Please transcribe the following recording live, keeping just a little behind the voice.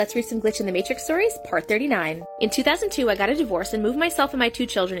Let's read some Glitch in the Matrix stories, part 39. In 2002, I got a divorce and moved myself and my 2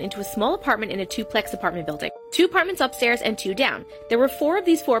 children into a small apartment in a 2-plex apartment building. 2 apartments upstairs and 2 down. There were 4 of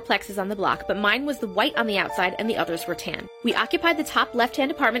these 4-plexes on the block, but mine was the white on the outside and the others were tan. We occupied the top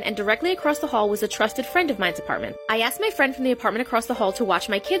left-hand apartment, and directly across the hall was a trusted friend of mine's apartment. I asked my friend from the apartment across the hall to watch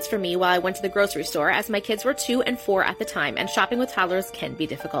my kids for me while I went to the grocery store, as my kids were 2 and 4 at the time, and shopping with toddlers can be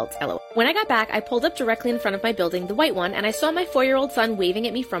difficult. LOL. When I got back, I pulled up directly in front of my building, the white one, and I saw my 4-year-old son waving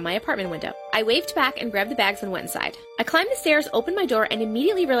at me from my apartment window. I waved back and grabbed the bags and went inside. I climbed the stairs, opened my door, and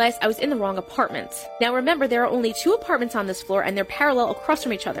immediately realized I was in the wrong apartment. Now remember, there are only 2 apartments on this floor, and they're parallel across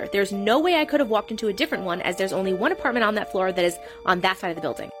from each other. There's no way I could have walked into a different one, as there's only 1 apartment on that floor that is on that side of the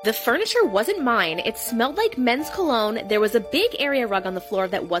building. The furniture wasn't mine. It smelled like men's cologne. There was a big area rug on the floor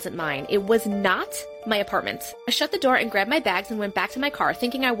that wasn't mine. It was not my apartment. I shut the door and grabbed my bags and went back to my car,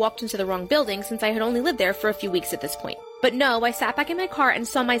 thinking I walked into the wrong building since I had only lived there for a few weeks at this point. But no, I sat back in my car and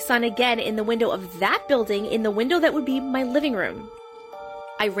saw my son again in the window of that building, in the window that would be my living room.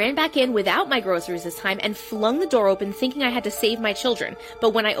 I ran back in without my groceries this time and flung the door open, thinking I had to save my children.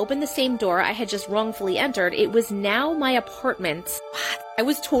 But when I opened the same door I had just wrongfully entered, it was now my apartment. What? I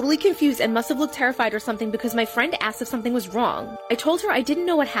was totally confused and must have looked terrified or something, because my friend asked if something was wrong. I told her I didn't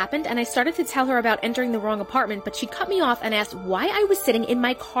know what happened, and I started to tell her about entering the wrong apartment, but she cut me off and asked why I was sitting in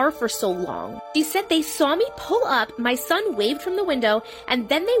my car for so long. She said they saw me pull up, my son waved from the window, and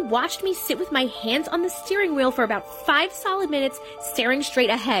then they watched me sit with my hands on the steering wheel for about 5 solid minutes, staring straight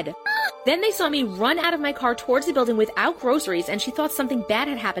ahead. Then they saw me run out of my car towards the building without groceries, and she thought something bad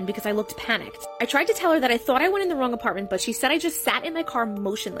had happened because I looked panicked. I tried to tell her that I thought I went in the wrong apartment, but she said I just sat in my car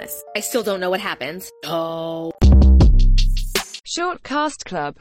motionless. I still don't know what happened. Oh. Short Cast Club